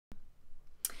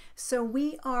So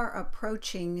we are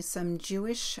approaching some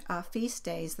Jewish feast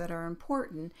days that are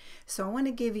important. So I want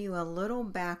to give you a little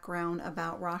background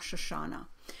about Rosh Hashana.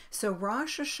 So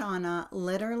Rosh Hashana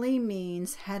literally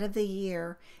means head of the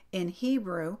year in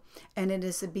Hebrew, and it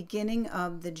is the beginning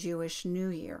of the Jewish New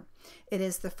Year. It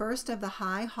is the first of the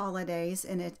high holidays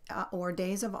or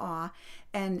days of awe,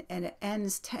 and it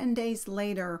ends 10 days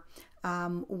later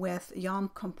with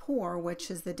Yom Kippur, which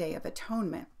is the Day of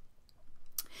Atonement.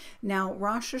 Now,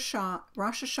 Rosh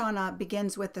Hashanah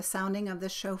begins with the sounding of the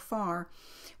shofar,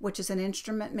 which is an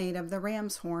instrument made of the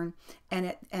ram's horn,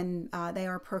 and they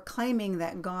are proclaiming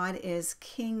that God is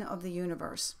King of the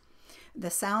universe. The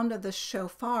sound of the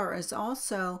shofar is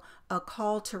also a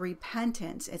call to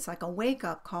repentance. It's like a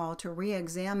wake-up call to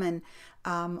re-examine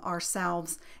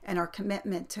ourselves and our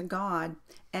commitment to God,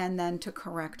 and then to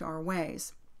correct our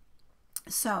ways.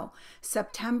 So,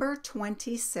 September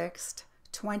 26th,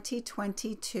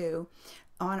 2022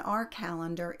 on our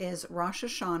calendar is Rosh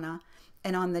Hashana,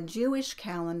 and on the Jewish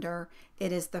calendar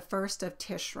it is the first of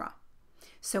Tishri.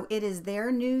 So it is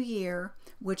their new year,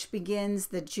 which begins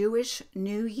the Jewish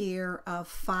New Year of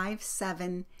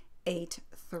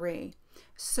 5783.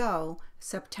 So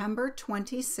September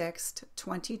 26th,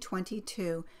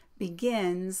 2022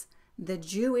 begins the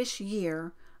Jewish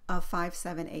year of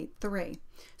 5783.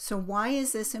 So why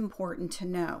is this important to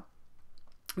know?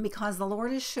 Because the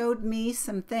Lord has showed me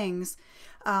some things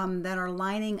that are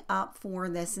lining up for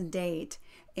this date,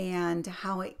 and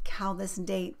how this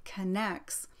date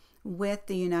connects with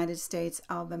the United States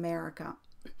of America.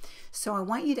 So I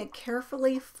want you to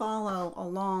carefully follow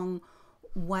along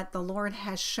what the Lord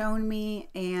has shown me,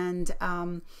 and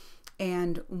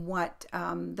what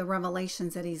the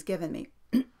revelations that He's given me.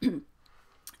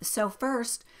 So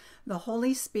first, the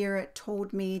Holy Spirit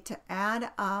told me to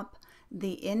add up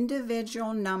the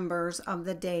individual numbers of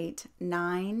the date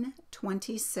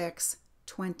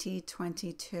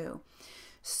 9/26/2022.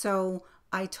 So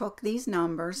I took these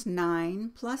numbers,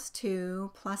 9 plus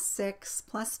 2 plus 6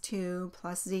 plus 2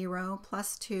 plus 0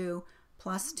 plus 2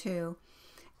 plus 2,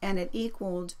 and it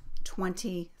equaled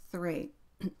 23.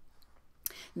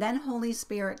 Then Holy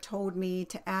Spirit told me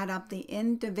to add up the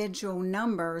individual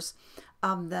numbers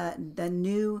of the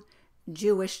new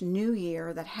Jewish New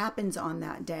Year that happens on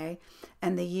that day,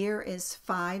 and the year is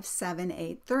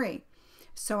 5783.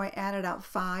 So I added up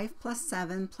 5 plus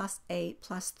 7 plus 8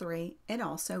 plus 3. It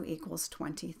also equals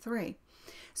 23.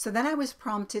 So then I was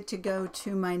prompted to go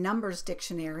to my numbers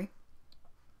dictionary,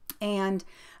 and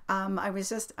I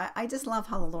just love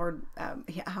how the Lord,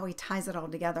 how He ties it all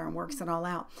together and works it all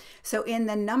out. So in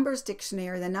the numbers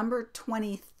dictionary, the number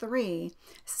 23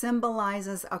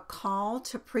 symbolizes a call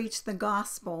to preach the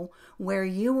gospel, where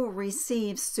you will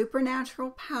receive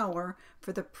supernatural power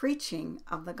for the preaching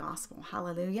of the gospel.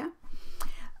 Hallelujah.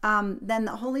 Then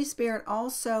the Holy Spirit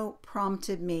also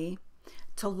prompted me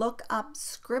to look up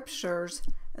scriptures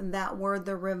that were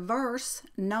the reverse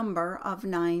number of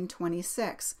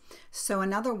 926. So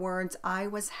in other words, I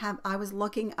was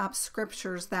looking up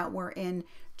scriptures that were in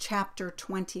chapter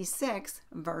 26,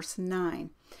 verse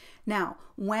 9. Now,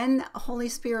 when Holy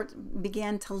Spirit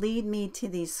began to lead me to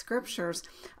these scriptures,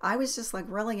 I was just like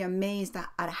really amazed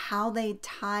at how they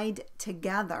tied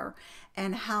together,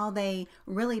 and how they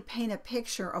really paint a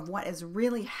picture of what is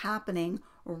really happening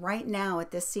right now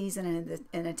at this season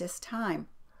and at this time.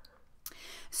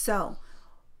 So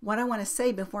what I want to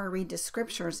say before I read the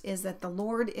scriptures is that the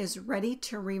Lord is ready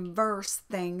to reverse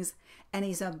things, and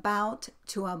He's about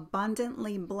to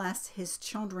abundantly bless His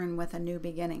children with a new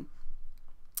beginning.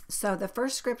 So the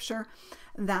first scripture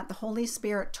that the Holy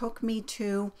Spirit took me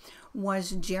to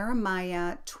was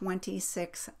Jeremiah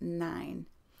 26:9.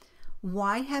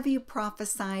 Why have you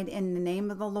prophesied in the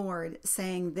name of the Lord,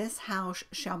 saying, this house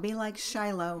shall be like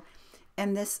Shiloh,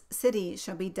 and this city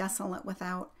shall be desolate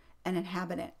without an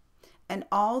inhabitant? And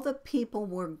all the people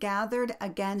were gathered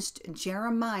against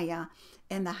Jeremiah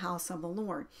in the house of the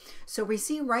Lord. So we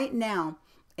see right now,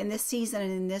 in this season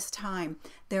and in this time,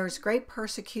 there's great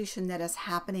persecution that is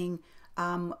happening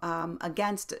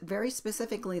against, very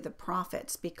specifically, the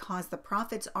prophets, because the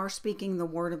prophets are speaking the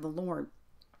word of the Lord.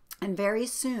 And very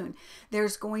soon,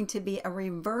 there's going to be a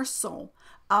reversal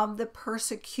of the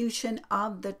persecution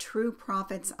of the true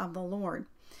prophets of the Lord.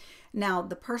 Now,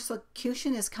 the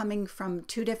persecution is coming from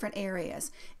two different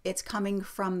areas. It's coming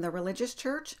from the religious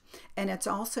church, and it's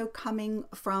also coming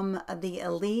from the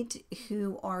elite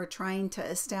who are trying to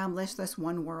establish this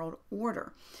one world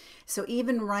order. So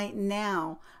even right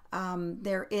now,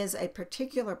 there is a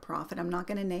particular prophet, I'm not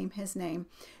going to name his name,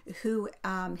 who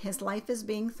his life is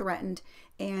being threatened,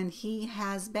 and he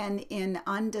has been in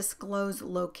undisclosed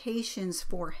locations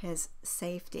for his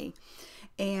safety.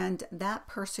 And that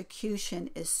persecution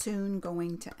is soon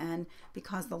going to end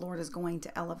because the Lord is going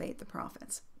to elevate the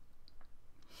prophets.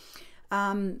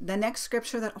 The next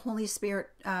scripture that Holy Spirit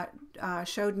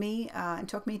showed me and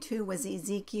took me to was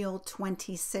Ezekiel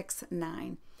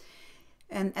 26:9.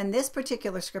 And this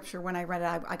particular scripture, when I read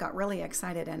it, I got really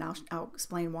excited, and I'll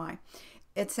explain why.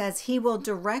 It says, he will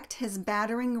direct his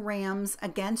battering rams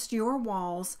against your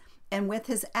walls, and with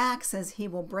his axes he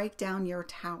will break down your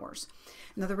towers.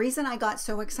 Now, the reason I got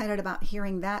so excited about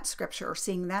hearing that scripture or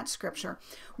seeing that scripture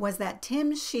was that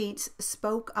Tim Sheets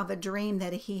spoke of a dream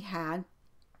that he had.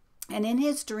 And in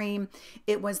his dream,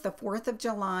 it was the 4th of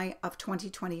July of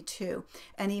 2022.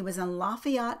 And he was in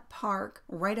Lafayette Park,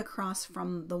 right across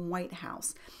from the White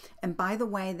House. And by the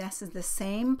way, this is the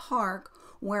same park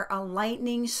where a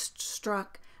lightning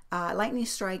strike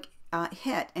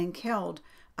hit and killed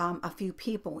a few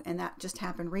people. And that just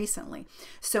happened recently.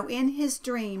 So in his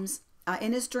dream,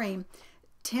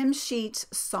 Tim Sheets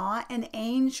saw an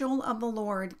angel of the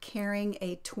Lord carrying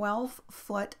a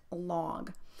 12-foot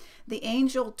log. The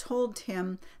angel told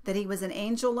him that he was an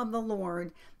angel of the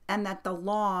Lord and that the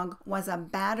log was a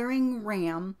battering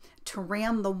ram to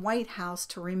ram the White House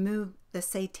to remove the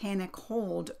satanic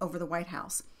hold over the White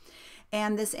House.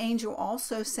 And this angel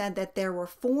also said that there were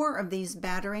 4 of these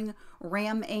battering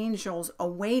ram angels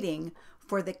awaiting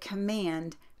for the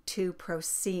command to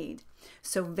proceed.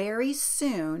 So very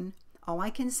soon, all I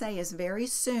can say is very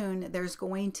soon, there's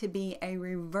going to be a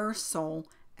reversal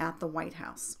at the White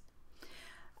House.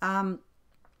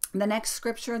 The next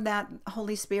scripture that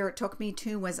Holy Spirit took me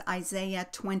to was Isaiah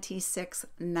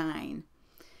 26:9.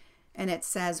 And it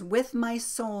says, with my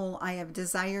soul I have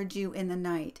desired you in the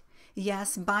night.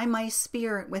 Yes, by my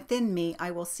spirit within me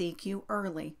I will seek you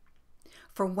early.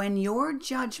 For when your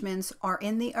judgments are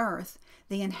in the earth,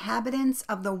 the inhabitants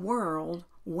of the world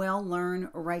will learn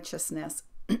righteousness.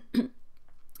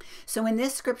 So in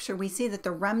this scripture, we see that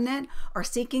the remnant are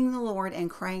seeking the Lord and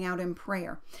crying out in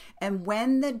prayer. And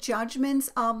when the judgments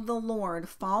of the Lord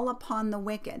fall upon the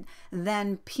wicked,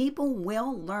 then people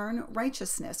will learn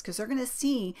righteousness, because they're going to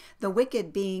see the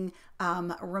wicked being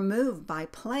removed by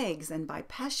plagues and by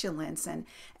pestilence and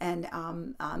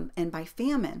by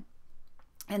famine.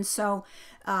 And so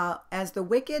as the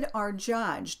wicked are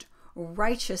judged,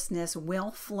 righteousness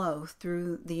will flow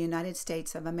through the United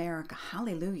States of America.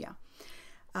 Hallelujah.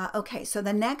 Okay, so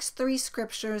the next 3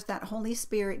 scriptures that Holy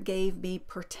Spirit gave me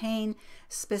pertain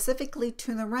specifically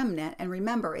to the remnant. And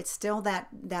remember, it's still that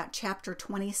chapter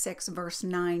 26, verse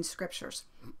 9 scriptures.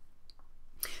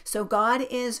 So God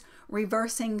is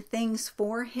reversing things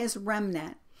for his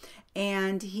remnant,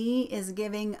 and he is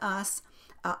giving us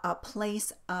a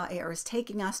place, or is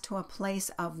taking us to a place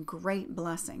of great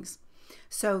blessings.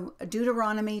 So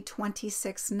Deuteronomy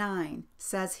 26:9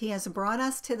 says, he has brought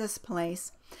us to this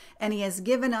place, and he has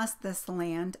given us this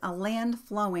land, a land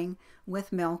flowing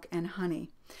with milk and honey.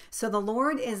 So the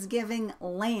Lord is giving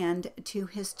land to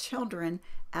his children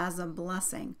as a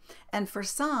blessing. And for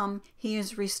some, he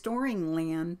is restoring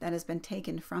land that has been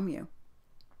taken from you.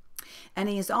 And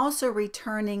he is also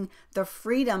returning the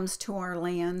freedoms to our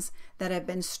lands that have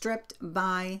been stripped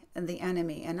by the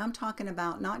enemy. And I'm talking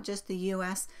about not just the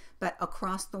U.S., but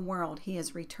across the world. He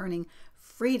is returning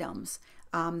freedoms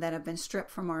that have been stripped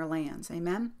from our lands.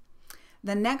 Amen.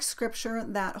 The next scripture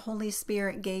that Holy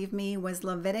Spirit gave me was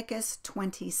Leviticus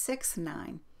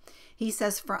 26:9. He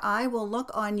says, for I will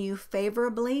look on you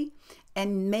favorably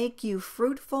and make you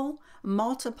fruitful,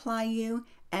 multiply you,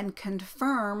 and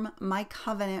confirm my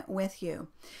covenant with you.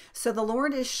 So the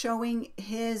Lord is showing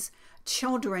his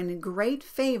children great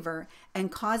favor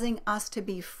and causing us to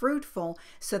be fruitful,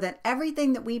 so that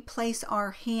everything that we place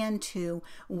our hand to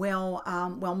will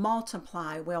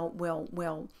multiply,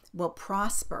 will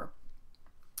prosper.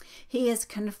 He is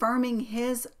confirming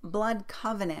his blood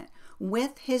covenant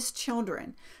with his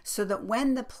children, so that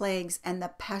when the plagues and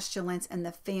the pestilence and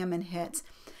the famine hits,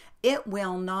 it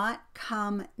will not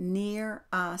come near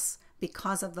us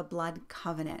because of the blood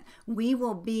covenant. We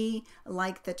will be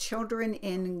like the children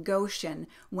in Goshen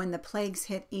when the plagues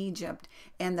hit Egypt,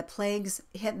 and the plagues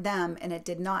hit them and it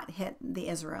did not hit the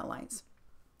Israelites.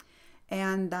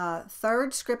 And the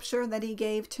third scripture that he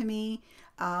gave to me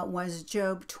was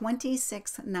Job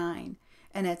 26:9.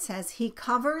 And it says, he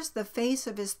covers the face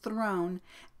of his throne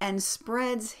and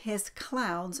spreads his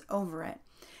clouds over it.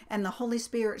 And the Holy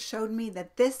Spirit showed me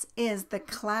that this is the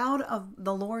cloud of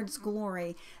the Lord's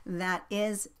glory that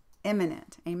is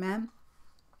imminent. Amen.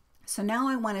 So now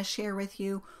I want to share with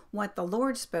you what the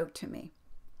Lord spoke to me.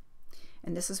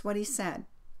 And this is what he said.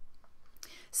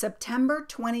 September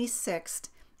 26th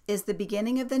is the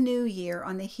beginning of the new year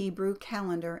on the Hebrew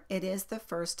calendar. It is the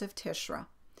first of Tishri.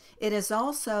 It is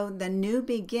also the new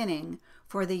beginning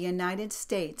for the United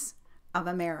States of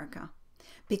America.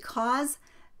 Because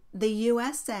the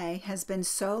USA has been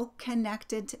so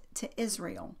connected to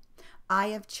Israel, I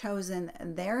have chosen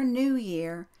their new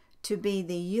year to be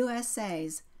the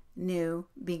USA's new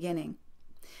beginning.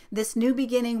 This new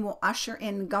beginning will usher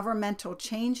in governmental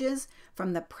changes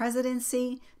from the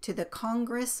presidency to the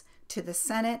Congress to the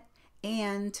Senate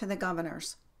and to the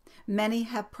governors. Many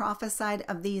have prophesied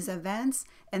of these events,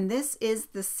 and this is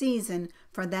the season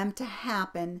for them to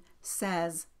happen,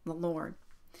 says the Lord.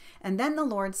 And then the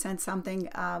Lord said something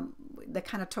that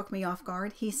kind of took me off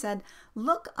guard. He said,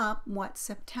 look up what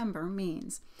September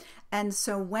means. And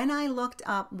so when I looked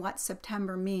up what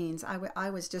September means, I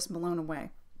was just blown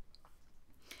away.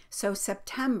 So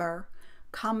September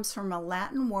comes from a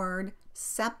Latin word,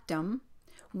 septem,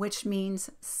 which means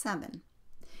 7.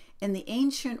 In the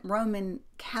ancient Roman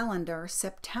calendar,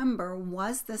 September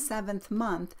was the 7th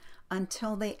month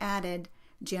until they added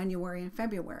January and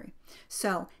February.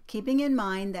 So keeping in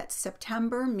mind that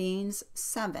September means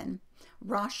 7,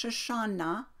 Rosh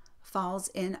Hashana falls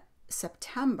in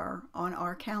September on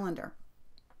our calendar.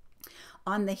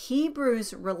 On the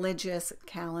Hebrews' religious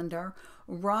calendar,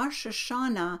 Rosh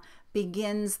Hashana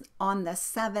begins on the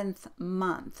 7th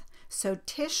month. So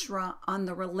Tishri on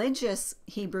the religious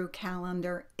Hebrew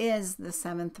calendar is the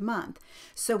 7th month.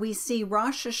 So we see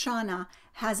Rosh Hashana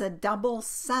has a double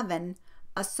 7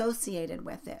 associated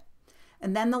with it.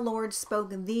 And then the Lord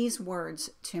spoke these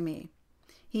words to me.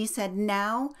 He said,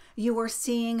 now you are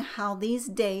seeing how these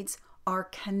dates are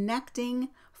connecting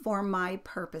for my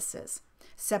purposes.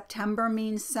 September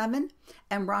means 7,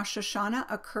 and Rosh Hashana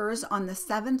occurs on the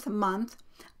 7th month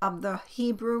of the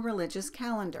Hebrew religious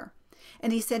calendar.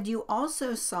 And he said, you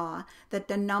also saw that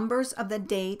the numbers of the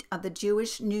date of the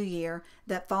Jewish New Year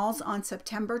that falls on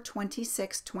September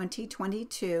 26,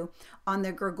 2022 on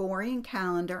the Gregorian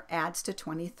calendar adds to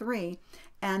 23.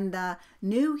 And the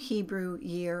new Hebrew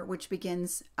year, which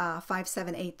begins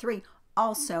 5783,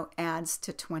 also adds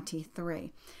to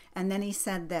 23. And then he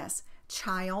said this,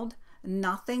 child,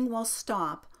 nothing will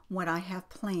stop what I have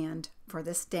planned for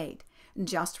this date.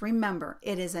 Just remember,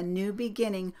 it is a new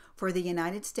beginning for the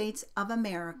United States of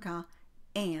America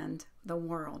and the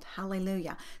world.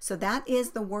 Hallelujah. So that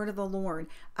is the word of the Lord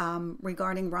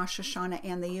regarding Rosh Hashana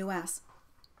and the U.S.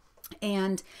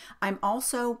 And I'm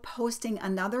also posting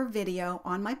another video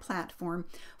on my platform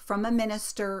from a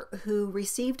minister who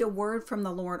received a word from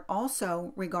the Lord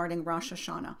also regarding Rosh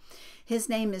Hashana. His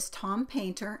name is Tom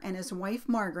Painter, and his wife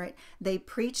Margaret. They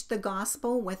preached the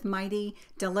gospel with mighty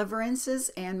deliverances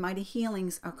and mighty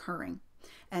healings occurring.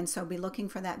 And so be looking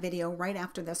for that video right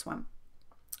after this one.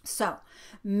 So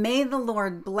may the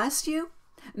Lord bless you.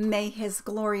 May his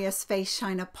glorious face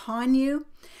shine upon you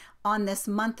on this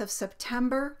month of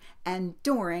September and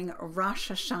during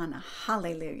Rosh Hashana.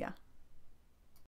 Hallelujah.